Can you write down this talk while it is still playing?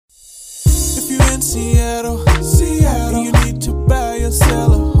in Seattle, and you need to buy or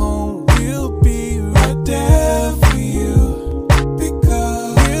sell a home, we'll be right there for you.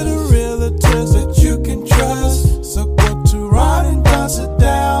 Because we're the realtors that you can trust. So go to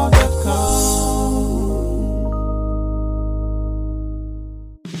ronanddonsitdown.com.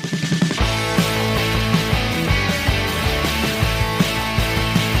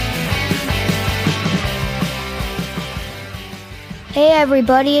 Hey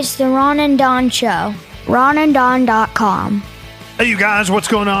everybody, it's the Ron and Don Show. ronanddon.com. Hey, you guys, what's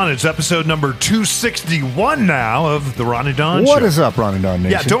going on? It's episode number 261 now of the Ron and Don Show. What is up, Ron and Don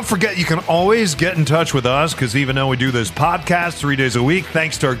Nation? Yeah, don't forget, you can always get in touch with us because even though we do this podcast 3 days a week,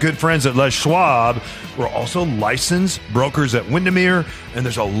 thanks to our good friends at Les Schwab, we're also licensed brokers at Windermere, and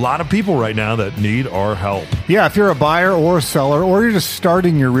there's a lot of people right now that need our help. Yeah, if you're a buyer or a seller, or you're just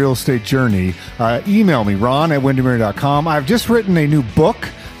starting your real estate journey, email me, ron@windermere.com. I've just written a new book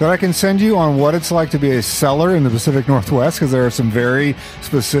that I can send you on what it's like to be a seller in the Pacific Northwest, because there are some very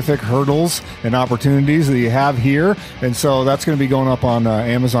specific hurdles and opportunities that you have here. And so that's going to be going up on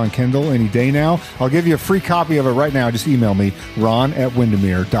Amazon Kindle any day now. I'll give you a free copy of it right now. Just email me,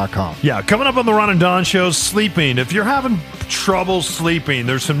 ron@windermere.com. Yeah, coming up on the Ron and Don Show, sleeping. If you're having trouble sleeping,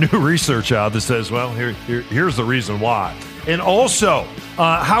 there's some new research out that says, well, here's the reason why. And also,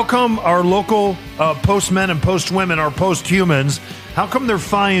 how come our local postmen and postwomen are posthumans? How come they're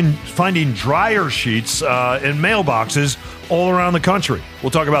finding dryer sheets in mailboxes all around the country?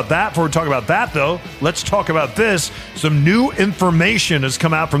 We'll talk about that. Before we talk about that, though, let's talk about this. Some new information has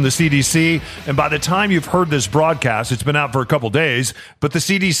come out from the CDC, and by the time you've heard this broadcast, it's been out for a couple days, but the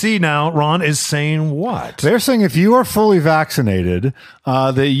CDC now, Ron, is saying what? They're saying if you are fully vaccinated,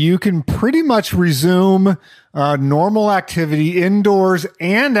 that you can pretty much resume normal activity indoors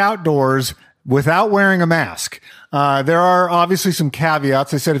and outdoors without wearing a mask. There are obviously some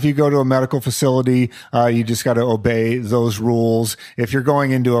caveats. They said if you go to a medical facility, you just got to obey those rules. If you're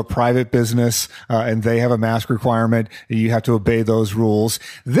going into a private business and they have a mask requirement, you have to obey those rules.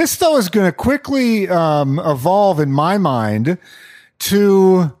 This, though, is going to quickly evolve, in my mind,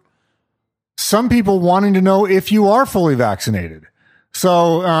 to some people wanting to know if you are fully vaccinated.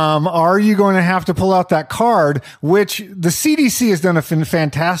 So, are you going to have to pull out that card, which the CDC has done a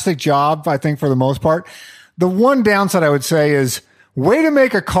fantastic job, I think, for the most part. The one downside I would say is way to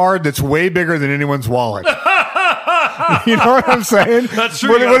make a card that's way bigger than anyone's wallet. You know what I'm saying? That's true.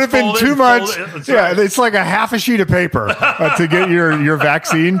 Would it have been too much? Yeah, right. It's like a half a sheet of paper to get your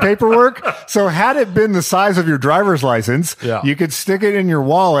vaccine paperwork. So had it been the size of your driver's license, you could stick it in your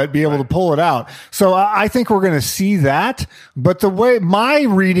wallet, be able to pull it out. So I think we're going to see that. But the way my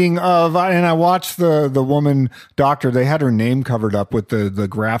reading of, and I watched the woman doctor, they had her name covered up with the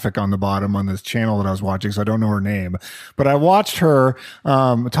graphic on the bottom on this channel that I was watching, so I don't know her name. But I watched her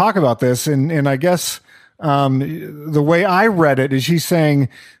talk about this, and I guess the way I read it is she's saying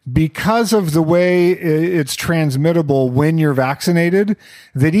because of the way it's transmittable when you're vaccinated,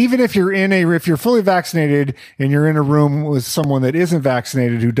 that even if you're fully vaccinated and you're in a room with someone that isn't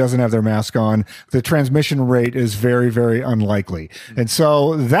vaccinated who doesn't have their mask on, the transmission rate is very, very unlikely. And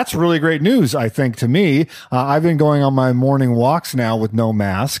so that's really great news, I think, to me. I've been going on my morning walks now with no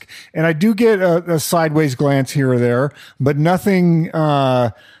mask, and I do get a sideways glance here or there, but nothing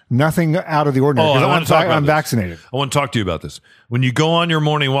out of the ordinary. I'm vaccinated. I want to talk to you about this. When you go on your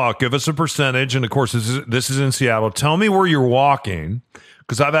morning walk, give us a percentage. And of course, this is in Seattle. Tell me where you're walking,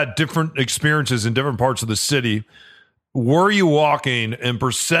 because I've had different experiences in different parts of the city. Where are you walking, and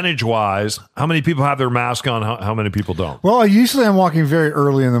percentage-wise, how many people have their mask on, how many people don't? Well, usually I'm walking very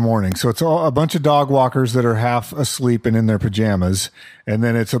early in the morning, so it's a bunch of dog walkers that are half asleep and in their pajamas, and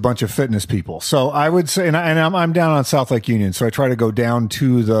then it's a bunch of fitness people. So I would say, and I'm down on South Lake Union, so I try to go down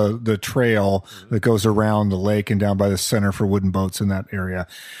to the trail that goes around the lake and down by the Center for Wooden Boats in that area.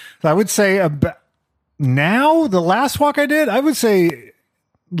 So I would say now, the last walk I did, I would say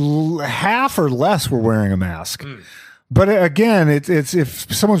half or less were wearing a mask. But again, it's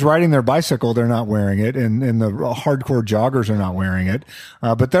if someone's riding their bicycle, they're not wearing it, and the hardcore joggers are not wearing it.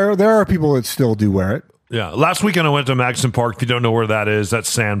 But there are people that still do wear it. Yeah. Last weekend I went to Maxon Park. If you don't know where that is,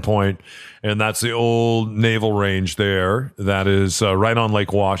 that's Sandpoint, and that's the old naval range there. That is right on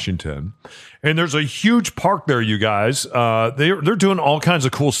Lake Washington. And there's a huge park there, you guys. They're doing all kinds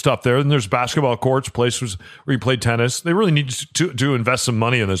of cool stuff there. And there's basketball courts, places where you play tennis. They really need to invest some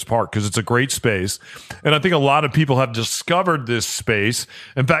money in this park because it's a great space. And I think a lot of people have discovered this space.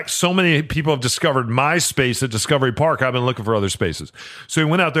 In fact, so many people have discovered my space at Discovery Park. I've been looking for other spaces. So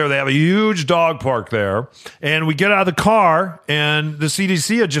we went out there. They have a huge dog park there. car, and we get out of the car, and the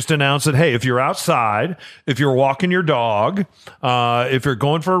CDC had just announced that, hey, if you're outside, if you're walking your dog, if you're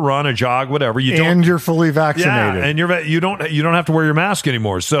going for a run, a jog, whatever, you're fully vaccinated. Yeah, and you don't have to wear your mask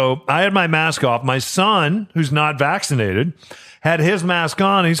anymore. So I had my mask off. My son, who's not vaccinated, had his mask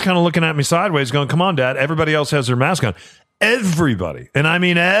on. He's kind of looking at me sideways, going, "Come on, Dad. Everybody else has their mask on." Everybody, and I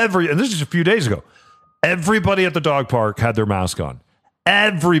mean and this is a few days ago, everybody at the dog park had their mask on.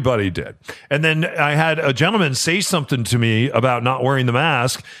 Everybody did. And then I had a gentleman say something to me about not wearing the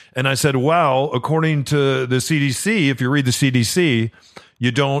mask. And I said, well, according to the CDC, if you read the CDC,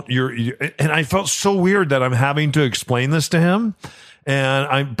 and I felt so weird that I'm having to explain this to him.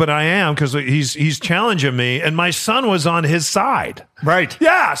 But I am, because he's challenging me, and my son was on his side. Right.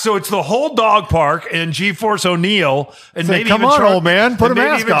 Yeah. So it's the whole dog park and G-Force O'Neill and maybe come on, old man, put a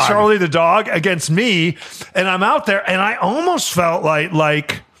mask on. Charlie the dog against me, and I'm out there, and I almost felt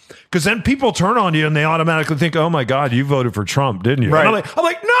like. Because then people turn on you and they automatically think, "Oh my God, you voted for Trump, didn't you?" Right. I'm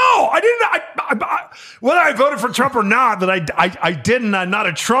like, no, I didn't. Whether I voted for Trump or not, that I didn't. I'm not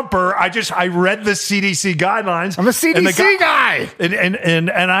a Trumper. I read the CDC guidelines. I'm a CDC guy.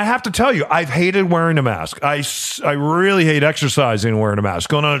 And I have to tell you, I've hated wearing a mask. I really hate exercising and wearing a mask,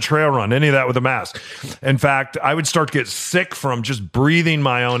 going on a trail run, any of that with a mask. In fact, I would start to get sick from just breathing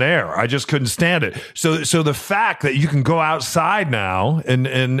my own air. I just couldn't stand it. So the fact that you can go outside now and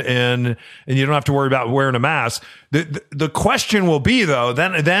you don't have to worry about wearing a mask. The question will be, though,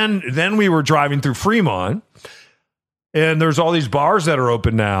 then we were driving through Fremont, and there's all these bars that are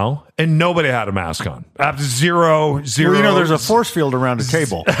open now, and nobody had a mask on. After zero. Well, there's a force field around a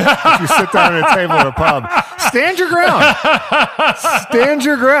table. If you sit down at a table at a pub, stand your ground. Stand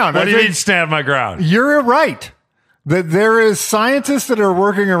your ground. What do you mean, stand my ground? You're right. That there is scientists that are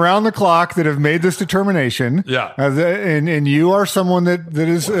working around the clock that have made this determination. Yeah. And you are someone that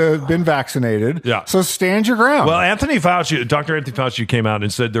has been vaccinated. Yeah. So stand your ground. Well, Dr. Anthony Fauci came out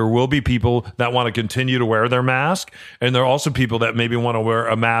and said there will be people that want to continue to wear their mask. And there are also people that maybe want to wear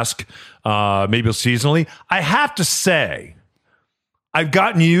a mask, maybe seasonally. I have to say, I've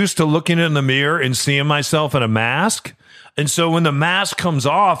gotten used to looking in the mirror and seeing myself in a mask. And so when the mask comes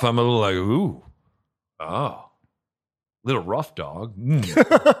off, I'm a little like, ooh, oh. Little rough dog.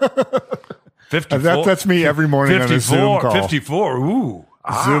 54. That's me every morning 54, on a Zoom call. 54. Ooh.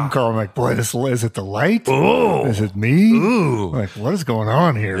 Zoom call. I'm like, boy, is it the light? Ooh. Is it me? Ooh. I'm like, what is going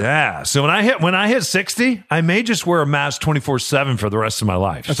on here? Yeah. So when I hit 60, I may just wear a mask 24/7 for the rest of my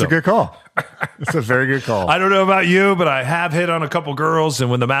life. That's a good call. That's a very good call. I don't know about you, but I have hit on a couple girls,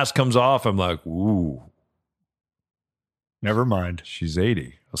 and when the mask comes off, I'm like, ooh. Never mind. She's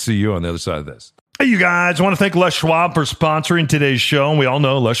 80. I'll see you on the other side of this. Hey, you guys, I want to thank Les Schwab for sponsoring today's show. And we all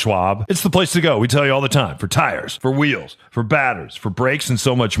know Les Schwab. It's the place to go. We tell you all the time, for tires, for wheels, for batters, for brakes, and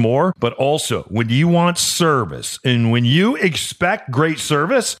so much more. But also, when you want service and when you expect great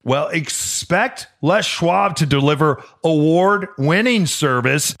service, well, expect Les Schwab to deliver award-winning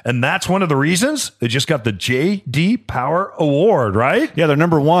service. And that's one of the reasons they just got the J.D. Power Award, right? Yeah, they're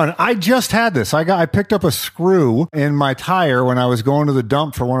number one. I just had this. I picked up a screw in my tire when I was going to the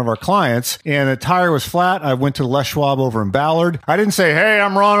dump for one of our clients, and the tire was flat. I went to Les Schwab over in Ballard. I didn't say, "Hey,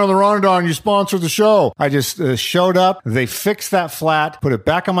 I'm Ron on the Ron and Don. You sponsor the show." I just showed up. They fixed that flat, put it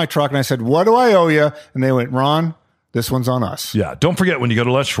back on my truck, and I said, "What do I owe you?" And they went, "Ron, this one's on us." Yeah. Don't forget, when you go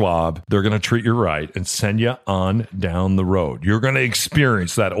to Les Schwab, they're going to treat you right and send you on down the road. You're going to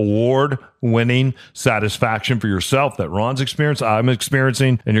experience that award-winning satisfaction for yourself that Ron's experienced, I'm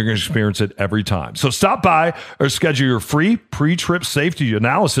experiencing, and you're going to experience it every time. So stop by or schedule your free pre-trip safety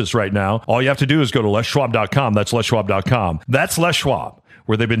analysis right now. All you have to do is go to leschwab.com. That's leschwab.com. That's Les Schwab,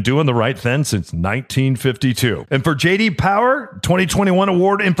 where they've been doing the right thing since 1952. And for JD Power 2021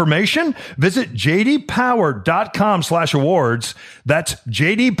 award information, visit jdpower.com/awards. That's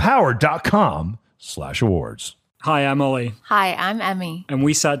jdpower.com/awards. Hi, I'm Ollie. Hi, I'm Emmy. And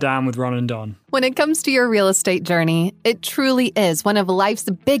we sat down with Ron and Don. When it comes to your real estate journey, it truly is one of life's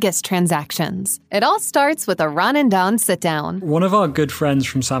biggest transactions. It all starts with a Ron and Don sit-down. One of our good friends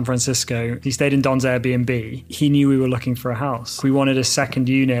from San Francisco, he stayed in Don's Airbnb. He knew we were looking for a house. We wanted a second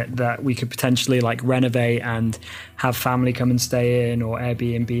unit that we could potentially renovate and have family come and stay in or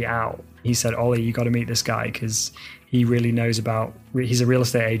Airbnb out. He said, "Ollie, you got to meet this guy because he really knows about, he's a real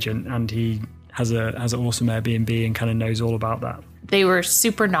estate agent and he has an awesome Airbnb and kind of knows all about that." They were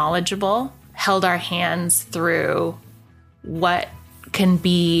super knowledgeable, held our hands through what can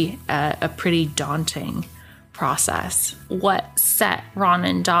be a pretty daunting process. What set Ron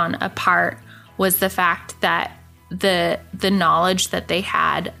and Don apart was the fact that the knowledge that they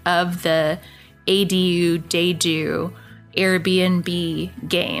had of the ADU, Daydo, Airbnb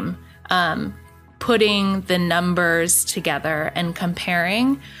game. putting the numbers together and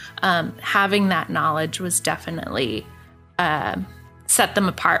comparing, having that knowledge was definitely set them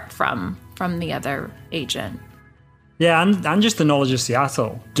apart from the other agent. Yeah, and just the knowledge of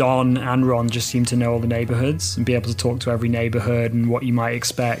Seattle. Don and Ron just seem to know all the neighborhoods and be able to talk to every neighborhood and what you might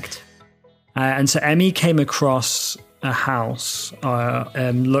expect. And so Emmy came across a house,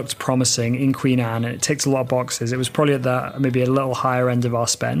 looked promising in Queen Anne, and it ticked a lot of boxes. It was probably at maybe a little higher end of our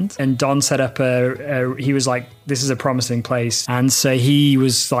spend. And Don set up he was like, this is a promising place. And so he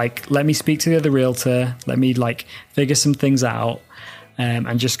was like, let me speak to the other realtor. Let me like figure some things out.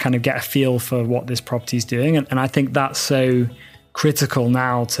 And just kind of get a feel for what this property is doing. And I think that's so critical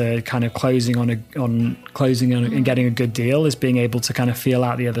now to kind of closing and getting a good deal, is being able to kind of feel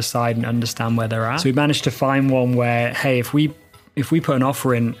out the other side and understand where they're at. So we managed to find one where, hey, if we put an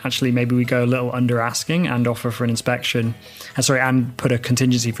offer in, actually maybe we go a little under asking and offer for an inspection, and put a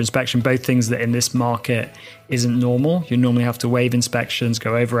contingency for inspection, both things that in this market isn't normal. You normally have to waive inspections,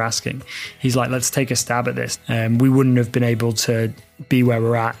 go over asking. He's like, let's take a stab at this. We wouldn't have been able to be where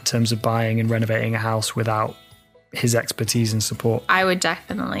we're at in terms of buying and renovating a house without his expertise and support. I would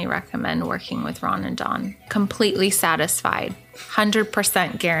definitely recommend working with Ron and Don. Completely satisfied,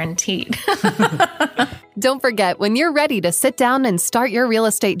 100% guaranteed. Don't forget, when you're ready to sit down and start your real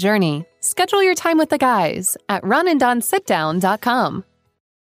estate journey, schedule your time with the guys at ronanddonsitdown.com.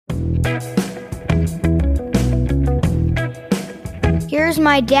 Here's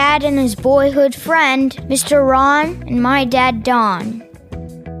my dad and his boyhood friend, Mr. Ron, and my dad, Don.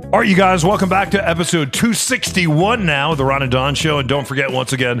 All right, you guys, welcome back to episode 261 now of the Ron and Don Show. And don't forget,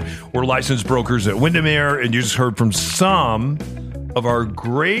 once again, we're licensed brokers at Windermere, and you just heard from some of our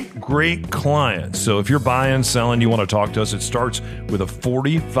great clients. So if you're buying, selling, you want to talk to us, it starts with a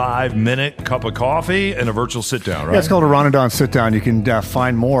 45-minute cup of coffee and a virtual sit-down, right? Yeah, it's called a Ron and Don sit-down. You can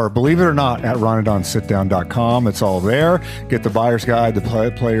find more, believe it or not, at ronanddonsitdown.com. It's all there. Get the buyer's guide, the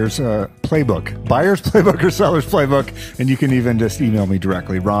player's playbook, buyer's playbook or seller's playbook, and you can even just email me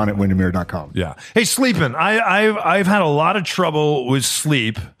directly, ron@windermere.com. Yeah. Hey, sleeping. I've had a lot of trouble with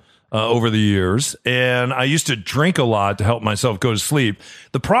sleep over the years, and I used to drink a lot to help myself go to sleep.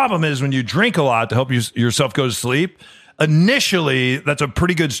 The problem is when you drink a lot to help yourself go to sleep, initially that's a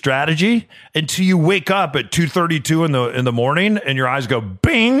pretty good strategy until you wake up at 2:32 in the morning and your eyes go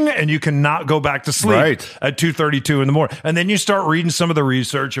bing and you cannot go back to sleep at 2:32 in the morning. And then you start reading some of the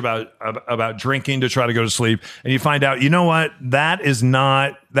research about drinking to try to go to sleep, and you find out, you know what, that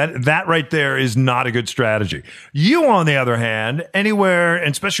right there is not a good strategy. You, on the other hand, anywhere,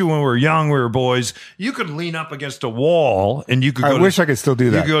 and especially when we were young, we were boys, you could lean up against a wall and you could go I could still do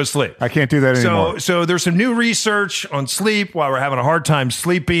that. You could go to sleep. I can't do that anymore. So there's some new research on sleep while we're having a hard time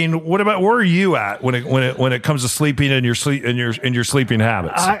sleeping. Where are you at when it comes to sleeping and your sleeping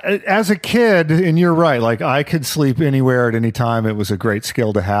habits? As a kid, and you're right, like I could sleep anywhere at any time. It was a great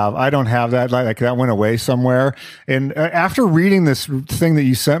skill to have. I don't have that. Like that went away somewhere. And after reading this thing that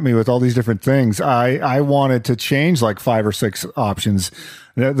you sent me with all these different things, I wanted to change like 5 or 6 options.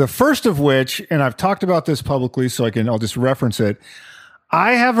 The first of which, and I've talked about this publicly, so I'll just reference it.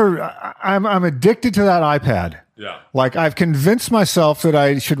 I'm addicted to that iPad. Yeah. Like I've convinced myself that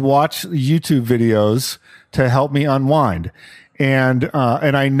I should watch YouTube videos to help me unwind. And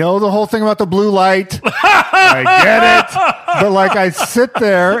I know the whole thing about the blue light. I get it. But like I sit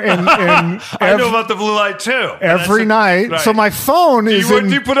there and I know about the blue light too. Every night. Right. So my phone do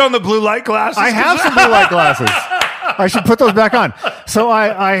you put on the blue light glasses? I have some blue light glasses. I should put those back on. So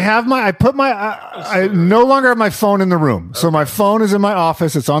I no longer have my phone in the room. So my phone is in my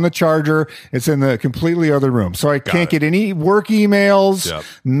office. It's on the charger. It's in the completely other room. So I can't get any work emails. Yep.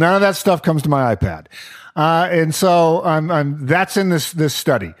 None of that stuff comes to my iPad. And so that's in this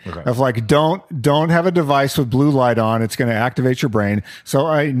study of like, don't have a device with blue light on. It's going to activate your brain.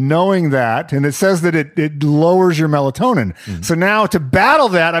 So knowing that, and it says that it lowers your melatonin. Mm-hmm. So now to battle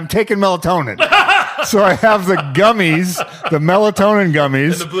that, I'm taking melatonin. So I have the gummies, the melatonin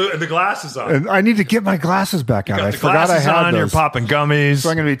gummies, and the glasses on. And I need to get my glasses back out. I forgot I had those. You're popping gummies. So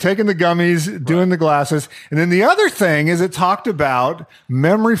I'm going to be taking the gummies, doing the glasses. And then the other thing is it talked about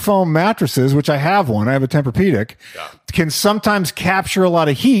memory foam mattresses, which I have one. I have a Tempur-Pedic, can sometimes capture a lot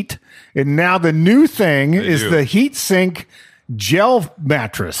of heat. And now the new thing is the Heat Sink gel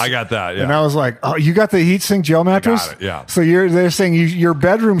mattress. I got that, yeah. And I was like, oh, you got the Heat Sink gel mattress? I got it, yeah. So they're saying your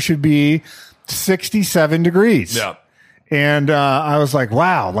bedroom should be 67 degrees. Yeah. And I was like,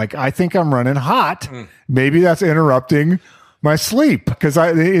 wow, like I think I'm running hot. Maybe that's interrupting My sleep, because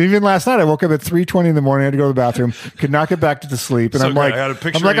even last night I woke up at 3:20 in the morning. I had to go to the bathroom, could not get back to sleep, and So I'm like, I got a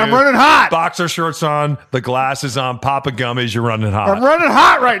picture I'm of you, running hot. Boxer shorts on, the glasses on, Papa Gummies. You're running hot. I'm running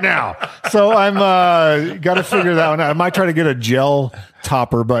hot right now. So I'm got to figure that one out. I might try to get a gel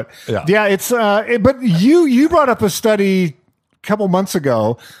topper, but yeah it's but you brought up a study a couple months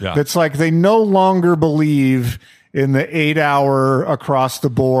ago that's like they no longer believe in the 8-hour across the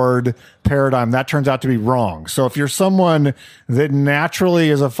board paradigm. That turns out to be wrong. So if you're someone that naturally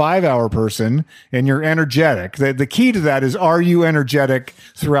is a 5-hour person and you're energetic, the key to that is, are you energetic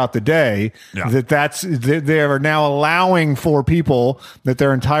throughout the day? They are now allowing for people that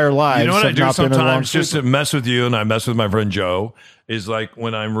their entire lives. You know what I do sometimes, just to mess with you, and I mess with my friend Joe, is like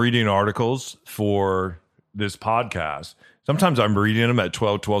when I'm reading articles for this podcast, sometimes I'm reading them at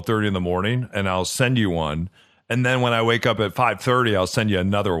 12:30 in the morning, and I'll send you one. And then when I wake up at 5:30, I'll send you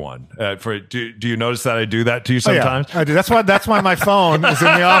another one. Do you notice that I do that to you sometimes? I do. That's why my phone is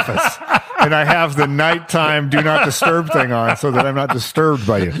in the office, and I have the nighttime do not disturb thing on, so that I'm not disturbed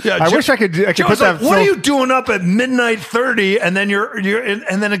by you. I wish I could put that. What are you doing up at midnight 30, and then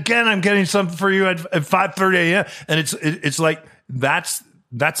and then again I'm getting something for you at 5:30 a.m. and it's like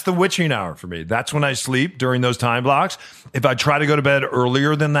that's the witching hour for me. That's when I sleep during those time blocks. If I try to go to bed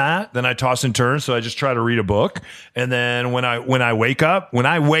earlier than that, then I toss and turn. So I just try to read a book. And then when I wake up,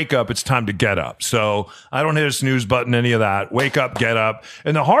 it's time to get up. So I don't hit a snooze button, any of that. Wake up, get up.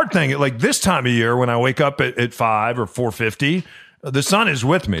 And the hard thing, like this time of year, when I wake up at 5 or 4:50, the sun is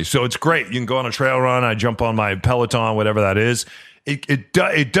with me. So it's great. You can go on a trail run. I jump on my Peloton, whatever that is.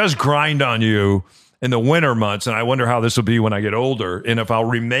 It does grind on you in the winter months, and I wonder how this will be when I get older, and if I'll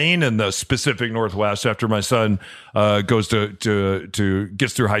remain in the Pacific Northwest after my son gets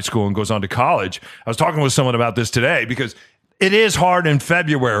through high school and goes on to college. I was talking with someone about this today, because it is hard in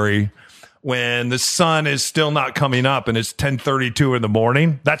February when the sun is still not coming up and it's 10:32 in the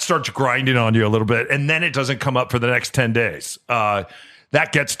morning. That starts grinding on you a little bit, and then it doesn't come up for the next 10 days.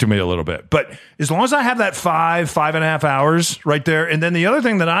 That gets to me a little bit. But as long as I have that 5.5 hours right there. And then the other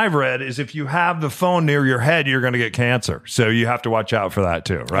thing that I've read is if you have the phone near your head, you're going to get cancer. So you have to watch out for that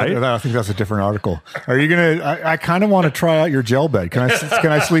too, right? I think that's a different article. Are you going to, I kind of want to try out your gel bed. Can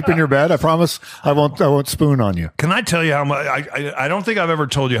I sleep in your bed? I promise I won't spoon on you. Can I tell you how much? I don't think I've ever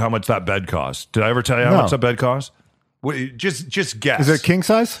told you how much that bed costs. Did I ever tell you how much that bed costs? Just guess. Is it king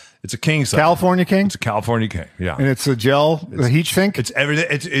size? It's a king size. California king? It's a California king, yeah. And it's a gel, the heat sink? It's everything.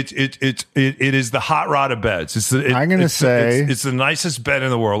 It is the hot rod of beds. I'm going to say it's the nicest bed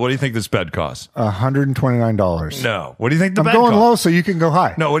in the world. What do you think this bed costs? $129. No. What do you think the bed I'm costs? going low so you can go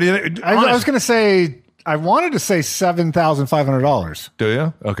high. No, what do you think? I was going to say, I wanted to say $7,500. Do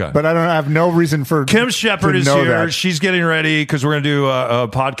you? Okay. But I have no reason for Kim Shepard is here. That. She's getting ready because we're going to do a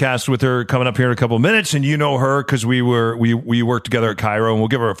podcast with her coming up here in a couple of minutes. And you know her because we worked together at Cairo, and we'll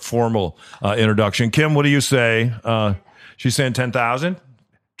give her a formal introduction. Kim, what do you say? She's saying $10,000?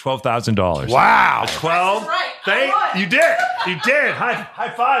 $12,000. Wow. 12. Right. You did.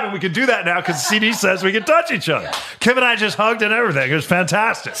 High five. And we can do that now because the CD says we can touch each other. Kim and I just hugged and everything. It was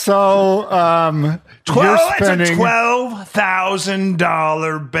fantastic. So, it's a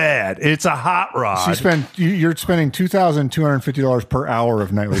 $12,000 bed. It's a hot rod. You're spending $2,250 per hour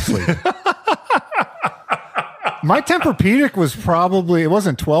of nightly sleep. My Tempur-Pedic was it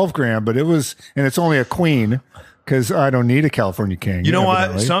wasn't 12 grand, but it was, and it's only a queen. Because I don't need a California king. You know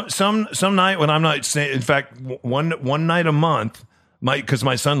what? Some night when I'm not staying, in fact, one night a month, because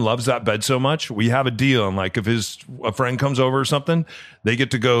my son loves that bed so much, we have a deal. And like if a friend comes over or something, they get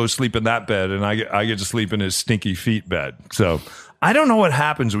to go sleep in that bed, and I get to sleep in his stinky feet bed. So I don't know what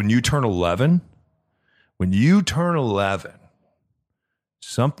happens when you turn 11. When you turn 11,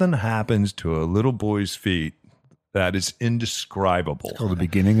 something happens to a little boy's feet that is indescribable. It's called the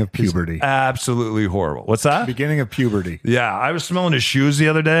beginning of puberty. It's absolutely horrible. What's that? Beginning of puberty. Yeah, I was smelling his shoes the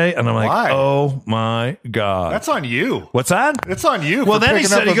other day, and I'm like, Why? oh my God. That's on you. What's that? It's on you. Well, then he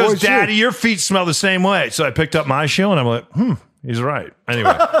said, he goes, Daddy, your feet smell the same way. So I picked up my shoe, and I'm like, he's right.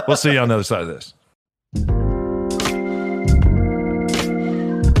 Anyway, we'll see you on the other side of this.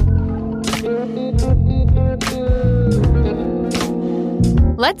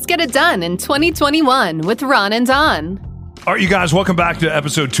 Let's get it done in 2021 with Ron and Don. All right, you guys, welcome back to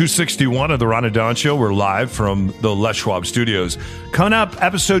episode 261 of the Ron and Don Show. We're live from the Les Schwab Studios. Coming up,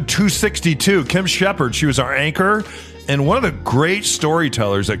 episode 262, Kim Shepard. She was our anchor and one of the great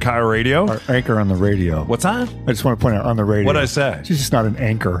storytellers at Cairo Radio. Our anchor on the radio. What's that? I just want to point out on the radio. What did I say? She's just not an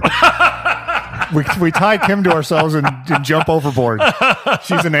anchor. we tie Kim to ourselves and jump overboard.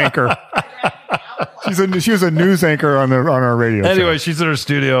 She's an anchor. She was a news anchor on our radio Anyway, show. she's in her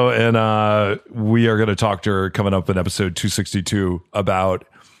studio, and we are going to talk to her coming up in episode 262 about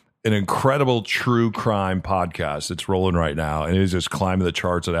an incredible true crime podcast. It's rolling right now, and it is just climbing the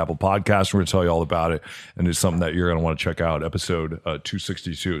charts at Apple Podcasts. We're going to tell you all about it, and it's something that you're going to want to check out, episode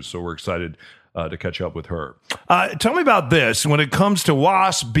 262. So we're excited to catch up with her. Tell me about this. When it comes to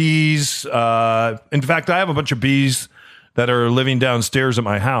wasps, bees, in fact, I have a bunch of bees that are living downstairs at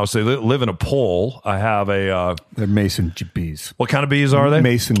my house. They live in a pole. I have a... They're mason bees. What kind of bees are they?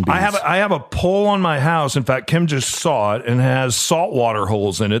 Mason bees. I have a pole on my house. In fact, Kim just saw it, and it has saltwater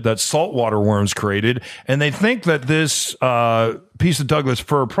holes in it that saltwater worms created. And they think that this piece of Douglas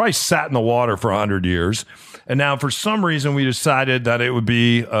fir probably sat in the water for 100 years. And now, for some reason, we decided that it would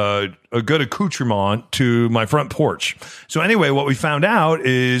be a good accoutrement to my front porch. So anyway, what we found out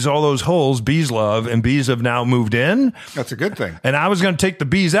is all those holes bees love, and bees have now moved in. That's a good thing. And I was going to take the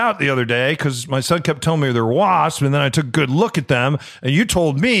bees out the other day because my son kept telling me they're wasps, and then I took a good look at them. And you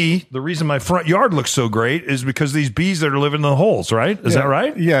told me the reason my front yard looks so great is because these bees that are living in the holes, right? Is that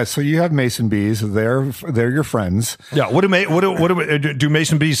right? Yeah. So you have mason bees. They're your friends. Yeah. Do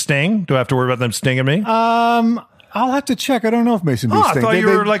mason bees sting? Do I have to worry about them stinging me? I'll have to check. I don't know if mason bees I sting. thought you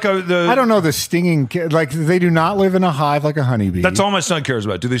were like I don't know the stinging. Like they do not live in a hive like a honeybee. That's all my son cares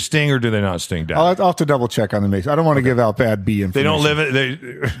about. Do they sting or do they not sting, Dad? I'll have to double check on the mason. I don't want to give out bad bee information. They don't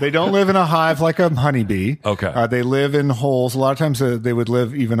live They don't live in a hive like a honeybee. Okay. They live in holes. A lot of times they would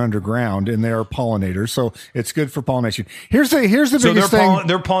live even underground, and they are pollinators. So it's good for pollination. Here's the biggest thing.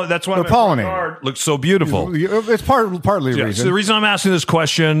 That's why they're my pollinating. yard looks so beautiful. It's partly Yeah, reason. so the reason I'm asking this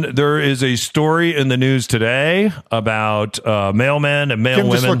question, there is a story in the news today about mailmen and mail Kim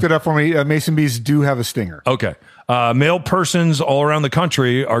women. just looked it up for me. Mason bees do have a stinger. Okay. Male persons all around the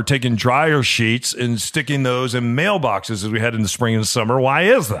country are taking dryer sheets and sticking those in mailboxes as we head into spring and summer. Why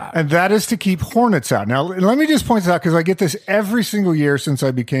is that? And that is to keep hornets out. Now, let me just point this out because I get this every single year since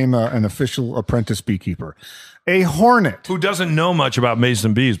I became an official apprentice beekeeper. A hornet. Who doesn't know much about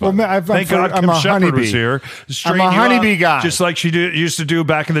mason bees? But thank God I'm Kim a Shepard honeybee. was here. I'm a honeybee guy. Just like she used to do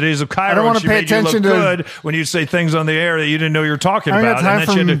back in the days of Cairo. I don't want to she pay made you attention look to good when you say things on the air that you didn't know you were talking I don't about, have and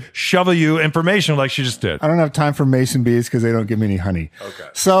time then she had to shovel you information like she just did. I don't have time for mason bees because they don't give me any honey. Okay.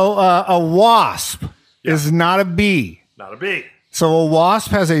 So a wasp is not a bee. Not a bee. So a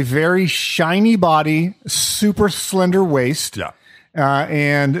wasp has a very shiny body, super slender waist. Yeah.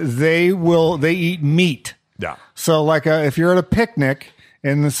 And they eat meat. Yeah. So like if you're at a picnic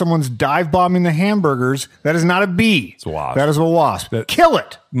and someone's dive bombing the hamburgers, that is not a bee. It's a wasp. That is a wasp. Kill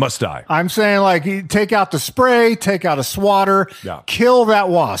it. Must die. I'm saying like you take out the spray, take out a swatter, Yeah. kill that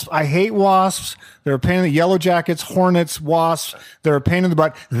wasp. I hate wasps. They're a pain in the yellow jackets, hornets, wasps. They're a pain in the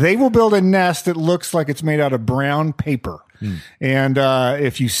butt. They will build a nest that looks like it's made out of brown paper. And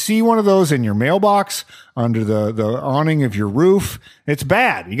if you see one of those in your mailbox, under the awning of your roof, it's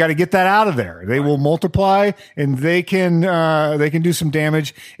bad. You got to get that out of there. They will multiply, and they can do some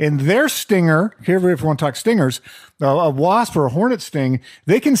damage. And their stinger, here if we want to talk stingers, a wasp or a hornet sting,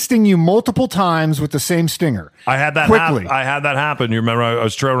 they can sting you multiple times with the same stinger. I had that quickly. I had that happen. You remember I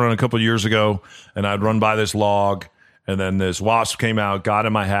was trail running a couple of years ago, and I'd run by this log, and then this wasp came out, got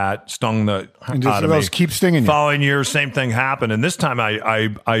in my hat, stung the And just out of those me. keep stinging you. Following year, same thing happened, and this time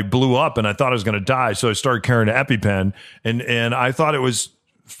I blew up, and I thought I was going to die, so I started carrying an EpiPen, and I thought it was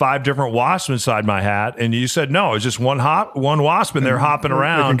 5 different wasps inside my hat, and you said no, it's just one wasp, and they're hopping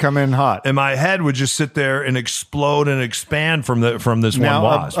around. They can come in hot. And my head would just sit there and explode and expand from this Now,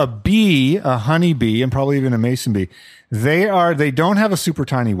 one wasp. a bee, a honey bee, and probably even a mason bee, they don't have a super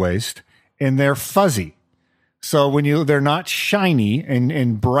tiny waist, and they're fuzzy. So they're not shiny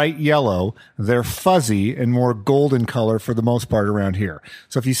and bright yellow, they're fuzzy and more golden color for the most part around here.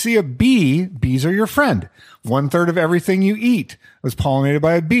 So if you see a bee, bees are your friend. 1/3 of everything you eat was pollinated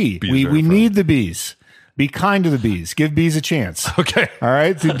by a bee. We need the bees. Be kind to the bees. Give bees a chance. Okay. All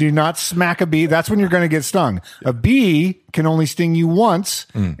right. Do not smack a bee. That's when you're going to get stung. A bee can only sting you once,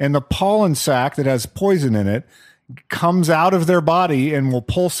 and the pollen sac that has poison in it comes out of their body and will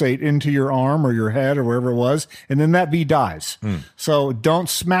pulsate into your arm or your head or wherever it was, and then that bee dies. So don't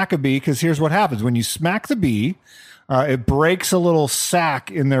smack a bee, because here's what happens. When you smack the bee, it breaks a little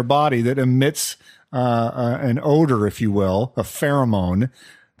sac in their body that emits an odor, if you will, a pheromone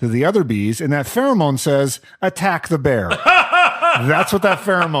to the other bees, and that pheromone says, attack the bear. That's what that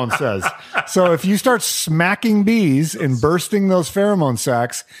pheromone says. So if you start smacking bees and bursting those pheromone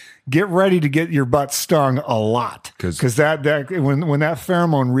sacs, get ready to get your butt stung a lot, because that when that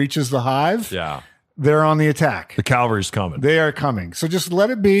pheromone reaches the hive, they're on the attack. The cavalry's coming. They are coming. So just let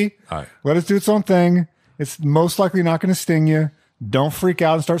it be. All right. Let it do its own thing. It's most likely not going to sting you. don't freak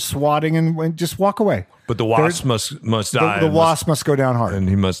out and start swatting and just walk away. But the wasp must die. The wasp must go down hard. And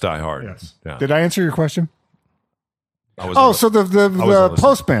he must die hard. Yes. Yeah. Did I answer your question? So the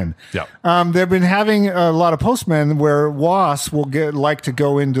postman. Yeah. They've been having a lot of postmen where wasps will like to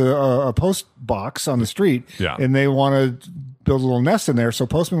go into a post box on the street, and they want to build a little nest in there. So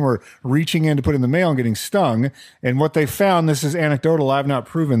postmen were reaching in to put in the mail and getting stung. And what they found, this is anecdotal, I've not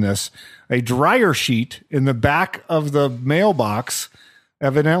proven this, a dryer sheet in the back of the mailbox.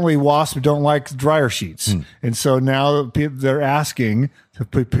 Evidently, wasps don't like dryer sheets. And so now they're asking to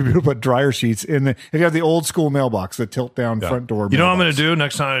put dryer sheets in if you have the old school mailbox, the tilt down front door. You know what I'm going to do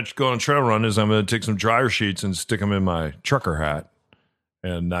next time I go on a trail run is I'm going to take some dryer sheets and stick them in my trucker hat.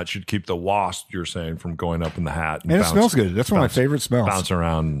 And that should keep the wasp, you're saying, from going up in the hat. And it smells good. That's one of my favorite smells. Bouncing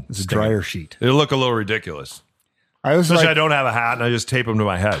around. It's a dryer sheet. It'll look a little ridiculous. Especially I don't have a hat and I just tape them to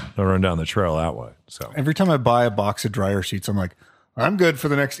my head. I run down the trail that way. So every time I buy a box of dryer sheets, I'm like, I'm good for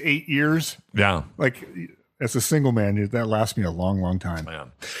the next 8 years. Yeah. Like, as a single man, that lasts me a long, long time. Yeah.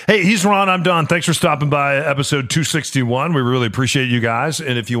 Hey, he's Ron. I'm Don. Thanks for stopping by episode 261. We really appreciate you guys.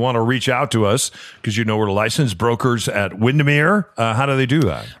 And if you want to reach out to us, because you know we're licensed brokers at Windermere, how do they do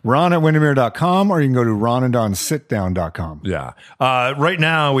that? Ron at Windermere.com, or you can go to ronanddonsitdown.com. Yeah. Right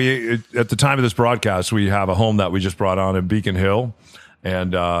now, at the time of this broadcast, we have a home that we just brought on in Beacon Hill.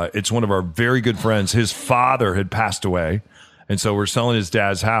 And it's one of our very good friends. His father had passed away. And so we're selling his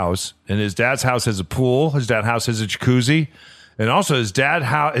dad's house, and his dad's house has a pool. His dad's house has a jacuzzi, and also his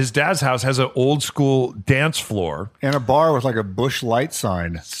dad's house has an old school dance floor and a bar with like a Busch Light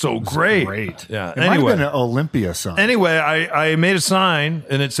sign. So great. Yeah. It might have been an Olympia sign. Anyway, I made a sign,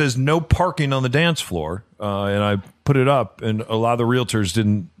 and it says no parking on the dance floor, and I put it up, and a lot of the realtors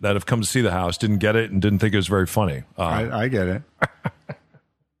that have come to see the house didn't get it and didn't think it was very funny. I get it.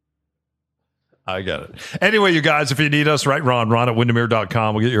 I get it. Anyway, you guys, if you need us, right, Ron at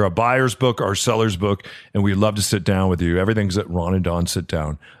Windermere.com. We'll get you a buyer's book, our seller's book, and we'd love to sit down with you. Everything's at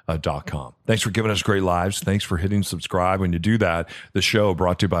ronanddonsitdown.com. Thanks for giving us great lives. Thanks for hitting subscribe. When you do that, the show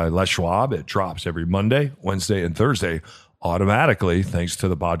brought to you by Les Schwab. It drops every Monday, Wednesday, and Thursday automatically, thanks to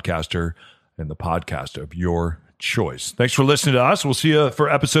the podcaster and the podcast of your choice. Thanks for listening to us. We'll see you for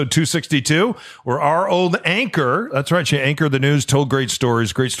episode 262, where our old anchor, that's right, she anchored the news, told great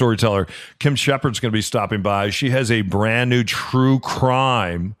stories, great storyteller, Kim Shepard's going to be stopping by. She has a brand new true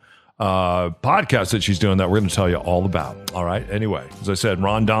crime podcast that she's doing that we're going to tell you all about. All right. Anyway, as I said,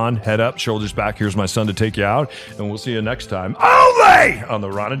 Ron Don, head up, shoulders back. Here's my son to take you out, and we'll see you next time only on the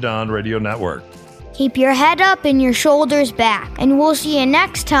Ron and Don Radio Network. Keep your head up and your shoulders back. And we'll see you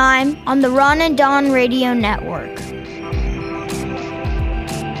next time on the Ron and Don Radio Network.